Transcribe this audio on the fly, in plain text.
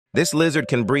This lizard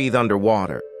can breathe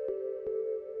underwater.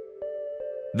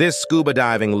 This scuba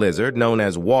diving lizard, known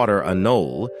as water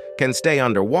anole, can stay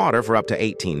underwater for up to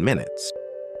 18 minutes.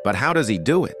 But how does he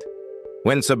do it?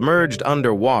 When submerged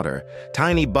underwater,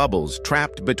 tiny bubbles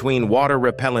trapped between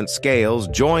water-repellent scales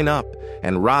join up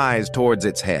and rise towards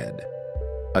its head.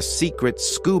 A secret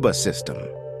scuba system.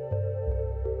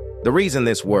 The reason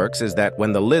this works is that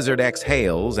when the lizard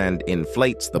exhales and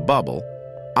inflates the bubble,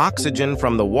 oxygen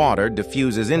from the water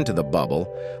diffuses into the bubble,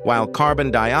 while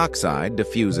carbon dioxide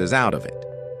diffuses out of it.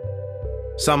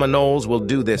 Some anoles will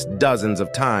do this dozens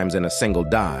of times in a single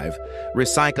dive,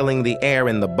 recycling the air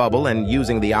in the bubble and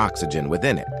using the oxygen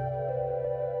within it.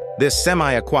 This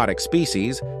semi-aquatic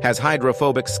species has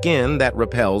hydrophobic skin that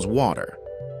repels water.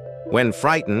 When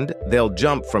frightened, they'll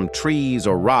jump from trees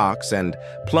or rocks and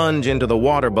plunge into the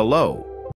water below,